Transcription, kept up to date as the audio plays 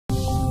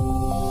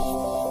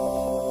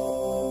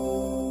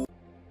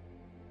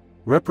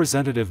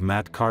Representative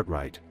Matt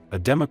Cartwright, a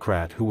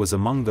Democrat who was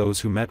among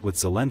those who met with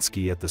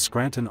Zelensky at the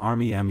Scranton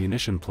Army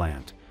Ammunition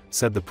Plant,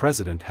 said the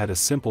president had a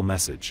simple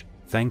message: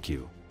 "Thank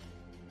you.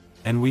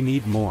 And we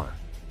need more."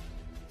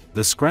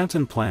 The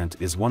Scranton plant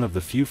is one of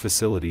the few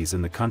facilities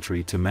in the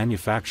country to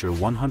manufacture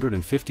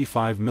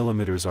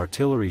 155mm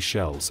artillery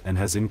shells and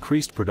has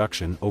increased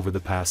production over the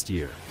past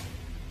year.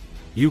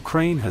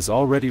 Ukraine has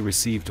already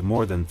received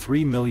more than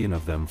 3 million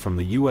of them from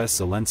the US.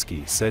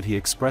 Zelensky said he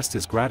expressed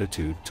his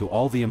gratitude to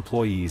all the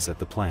employees at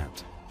the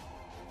plant.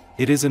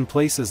 "It is in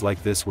places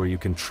like this where you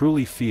can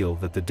truly feel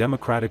that the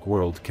democratic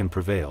world can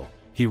prevail,"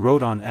 he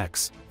wrote on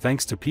X,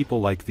 "thanks to people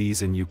like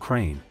these in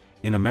Ukraine,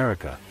 in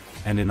America,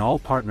 and in all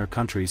partner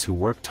countries who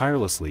work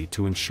tirelessly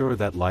to ensure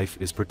that life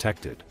is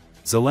protected."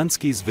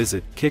 Zelensky's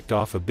visit kicked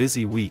off a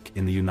busy week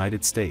in the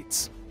United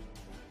States.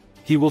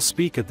 He will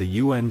speak at the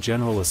UN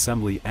General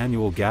Assembly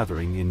annual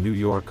gathering in New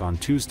York on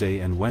Tuesday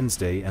and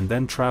Wednesday and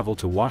then travel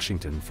to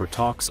Washington for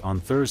talks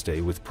on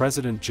Thursday with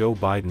President Joe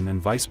Biden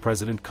and Vice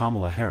President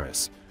Kamala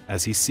Harris,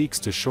 as he seeks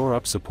to shore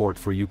up support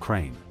for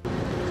Ukraine.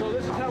 So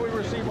this is how we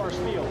receive our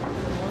steel.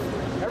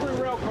 Every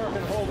rail car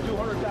can hold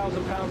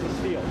 200,000 pounds of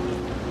steel.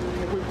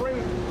 If we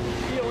bring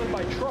steel in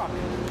by truck,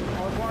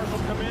 our bars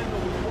will come in,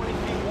 they'll be 20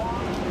 feet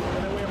long,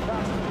 and then we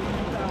approximately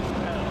 2,000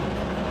 pounds.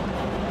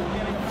 We're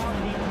getting about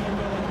 18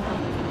 million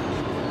pounds.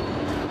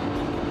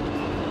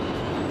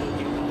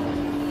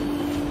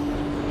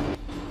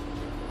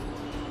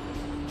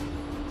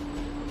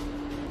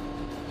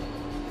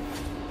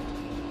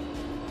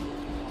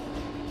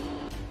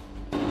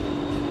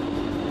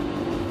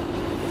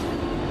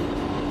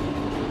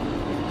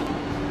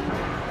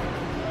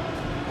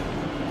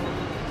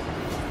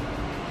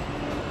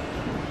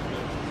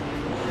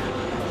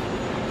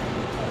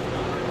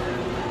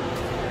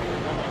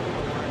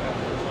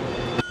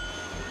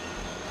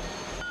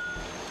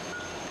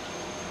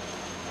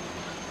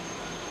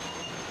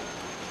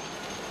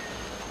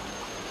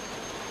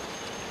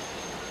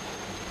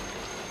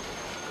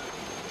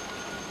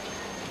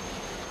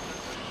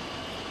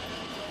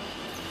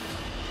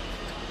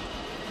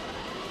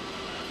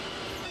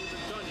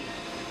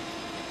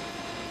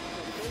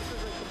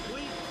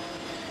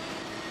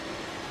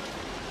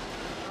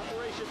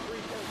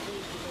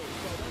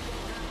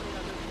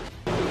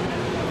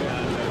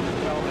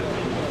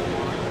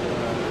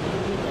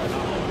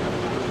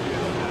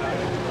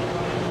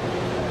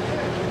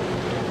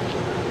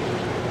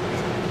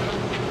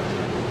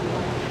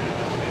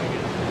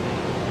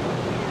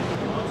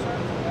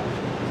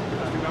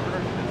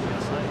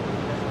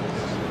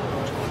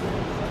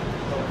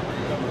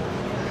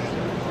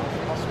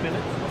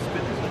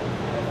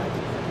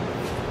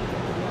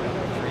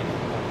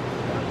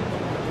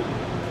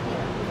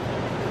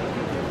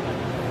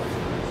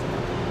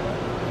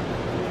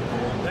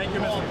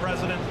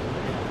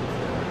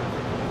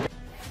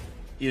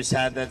 You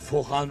said that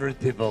 400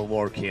 people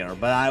work here,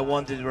 but I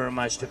wanted very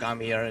much to come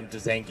here and to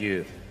thank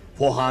you.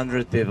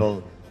 400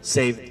 people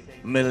saved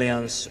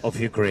millions of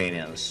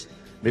Ukrainians.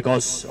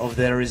 Because of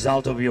the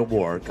result of your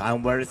work,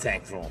 I'm very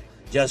thankful,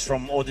 just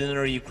from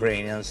ordinary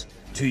Ukrainians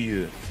to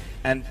you.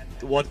 And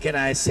what can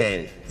I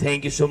say?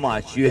 Thank you so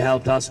much. You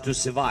helped us to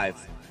survive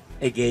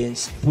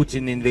against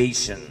Putin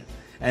invasion.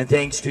 And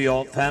thanks to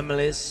your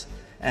families,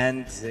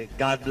 and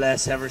God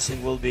bless,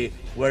 everything will be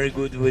very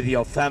good with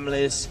your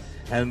families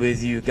and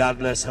with you. God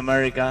bless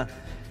America,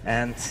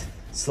 and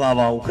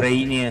Slava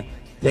Ukraini.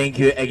 Thank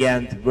you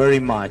again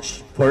very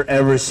much for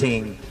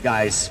everything,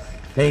 guys.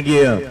 Thank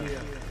you.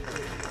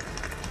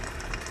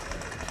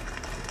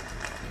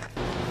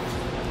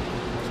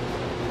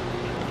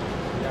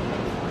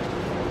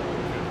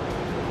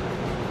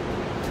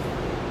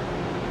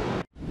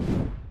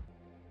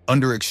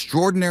 Under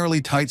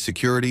extraordinarily tight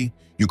security,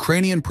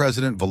 Ukrainian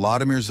President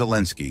Volodymyr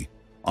Zelensky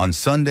on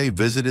Sunday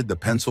visited the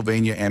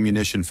Pennsylvania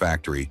ammunition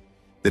factory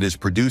that is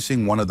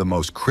producing one of the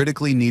most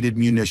critically needed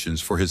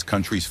munitions for his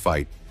country's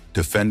fight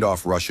to fend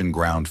off Russian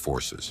ground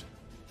forces.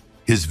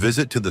 His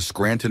visit to the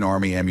Scranton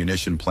Army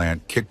Ammunition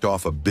Plant kicked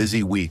off a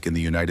busy week in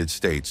the United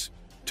States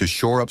to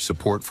shore up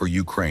support for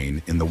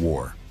Ukraine in the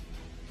war.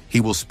 He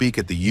will speak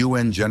at the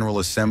UN General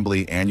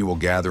Assembly annual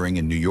gathering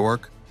in New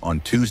York on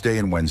Tuesday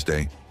and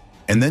Wednesday,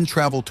 and then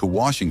travel to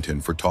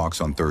Washington for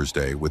talks on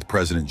Thursday with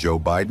President Joe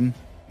Biden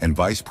and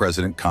Vice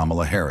President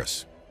Kamala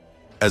Harris.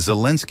 As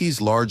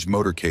Zelensky's large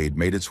motorcade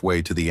made its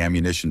way to the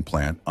ammunition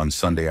plant on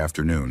Sunday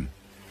afternoon,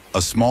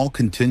 a small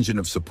contingent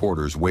of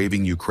supporters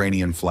waving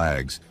Ukrainian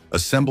flags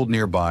assembled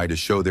nearby to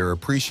show their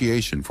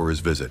appreciation for his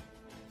visit.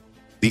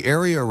 The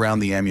area around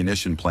the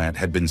ammunition plant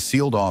had been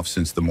sealed off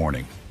since the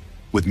morning,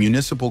 with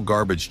municipal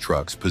garbage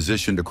trucks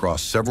positioned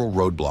across several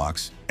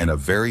roadblocks and a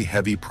very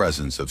heavy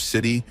presence of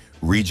city,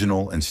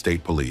 regional, and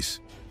state police,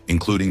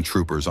 including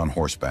troopers on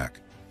horseback.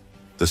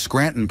 The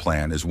Scranton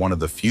plant is one of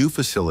the few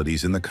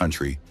facilities in the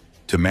country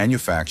to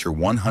manufacture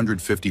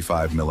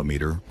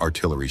 155mm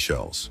artillery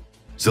shells.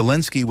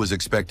 Zelensky was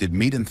expected to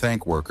meet and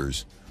thank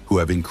workers who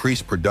have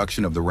increased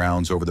production of the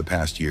rounds over the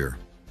past year.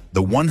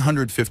 The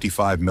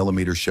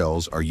 155mm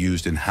shells are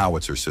used in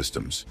howitzer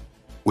systems,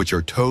 which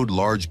are towed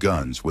large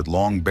guns with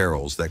long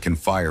barrels that can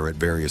fire at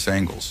various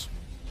angles.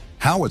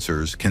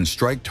 Howitzers can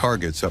strike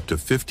targets up to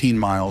 15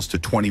 miles to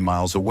 20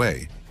 miles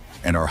away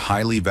and are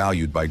highly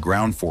valued by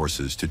ground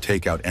forces to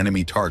take out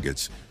enemy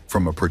targets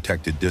from a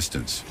protected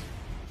distance.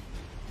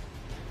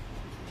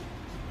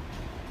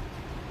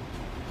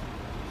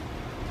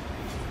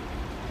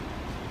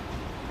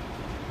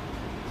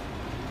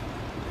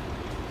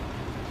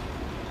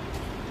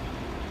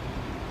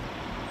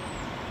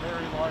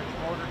 Very large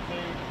mortar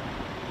cage.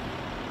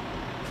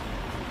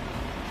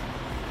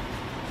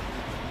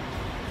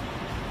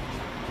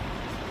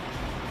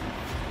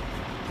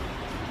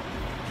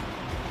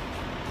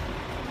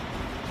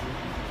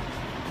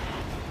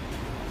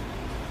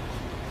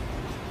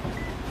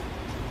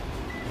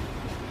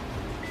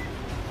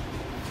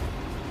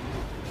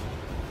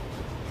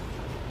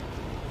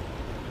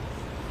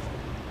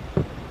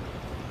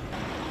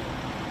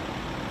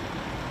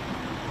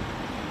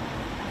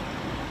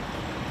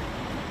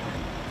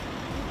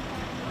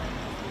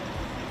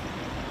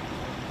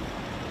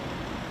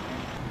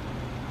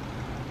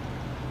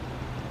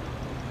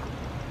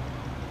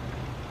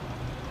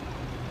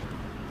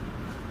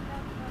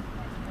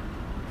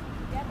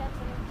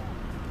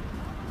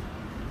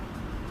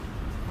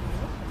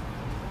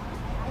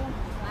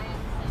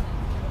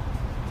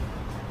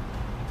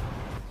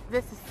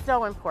 This is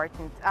so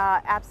important,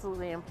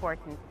 absolutely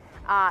important.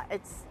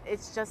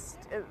 It's just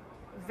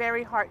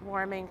very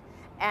heartwarming,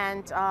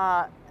 and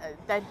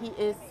that he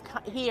is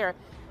here,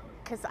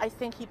 because I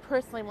think he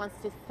personally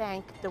wants to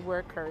thank the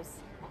workers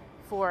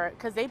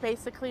because they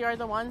basically are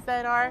the ones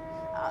that are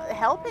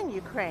helping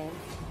Ukraine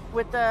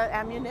with the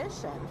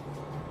ammunition.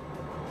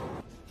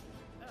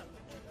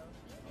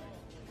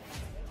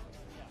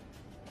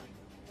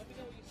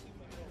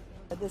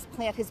 This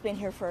plant has been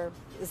here for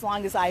as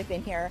long as I've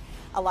been here.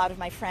 A lot of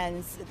my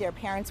friends, their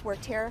parents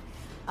worked here.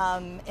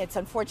 It's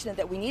unfortunate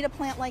that we need a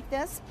plant like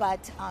this,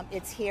 but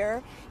it's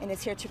here, and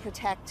it's here to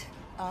protect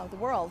the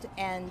world,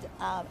 and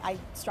I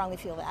strongly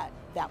feel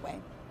that way.